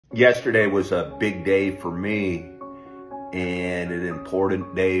Yesterday was a big day for me and an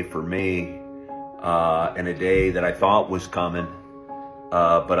important day for me, and a day that I thought was coming.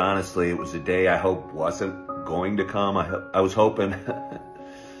 But honestly, it was a day I hope wasn't going to come. I was hoping,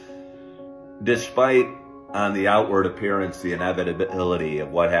 despite on the outward appearance, the inevitability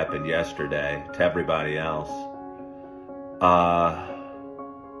of what happened yesterday to everybody else,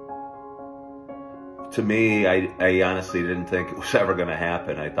 to me, I honestly didn't think it was ever going to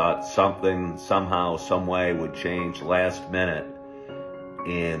happen. I thought something, somehow, some way would change last minute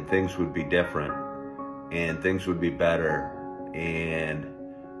and things would be different and things would be better and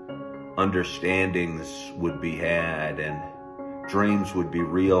understandings would be had and dreams would be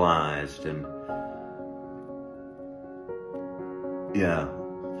realized. And yeah,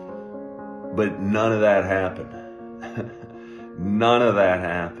 but none of that happened. None of that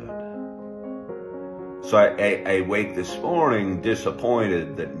happened. So I wake this morning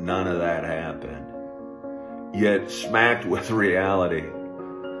disappointed that none of that happened, yet smacked with reality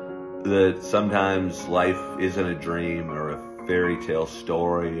that sometimes life isn't a dream or a fairy tale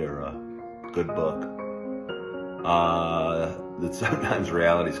story or a good book. That sometimes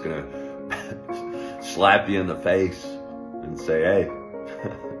reality's gonna slap you in the face and say, hey,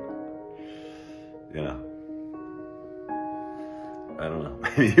 you know, I don't know,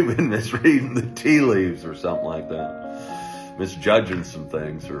 maybe you've been misreading the tea leaves or something like that, misjudging some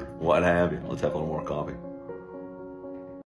things or what have you. Let's have a little more coffee.